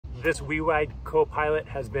This WeeRide Co-Pilot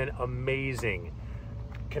has been amazing.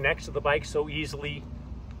 Connects to the bike so easily.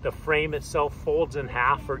 The frame itself folds in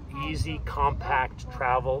half for easy, compact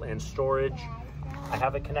travel and storage. I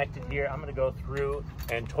have it connected here. I'm gonna go through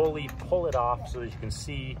and totally pull it off so that you can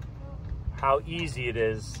see how easy it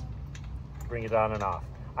is to bring it on and off.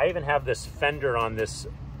 I even have this fender on this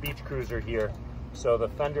beach cruiser here, so the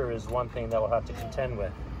fender is one thing that we'll have to contend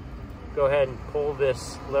with. Go ahead and pull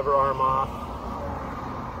this lever arm off.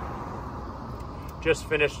 Just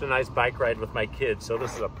finished a nice bike ride with my kids, so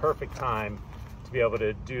this is a perfect time to be able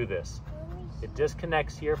to do this. It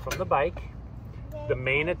disconnects here from the bike. The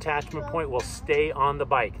main attachment point will stay on the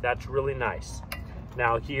bike. That's really nice.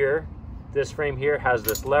 Now here, this frame here has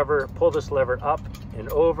this lever. Pull this lever up and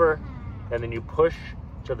over, and then you push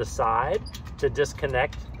to the side to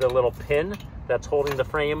disconnect the little pin that's holding the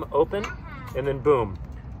frame open, and then boom,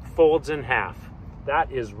 folds in half.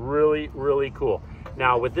 That is really, really cool.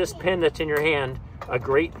 Now with this pin that's in your hand, a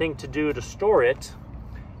great thing to do to store it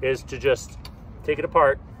is to just take it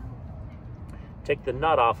apart, take the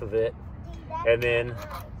nut off of it, and then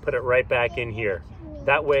put it right back in here.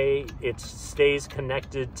 That way it stays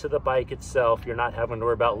connected to the bike itself. You're not having to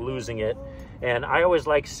worry about losing it. And I always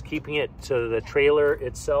like keeping it to the trailer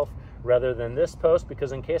itself rather than this post,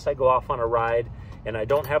 because in case I go off on a ride and I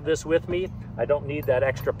don't have this with me, I don't need that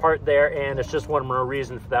extra part there, and it's just one more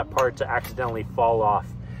reason for that part to accidentally fall off.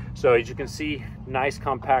 So as you can see, nice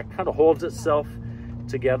compact, kind of holds itself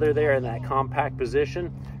together there in that compact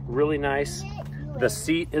position. Really nice. The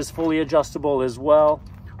seat is fully adjustable as well.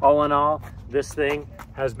 All in all, this thing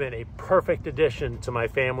has been a perfect addition to my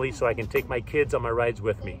family, so I can take my kids on my rides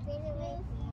with me.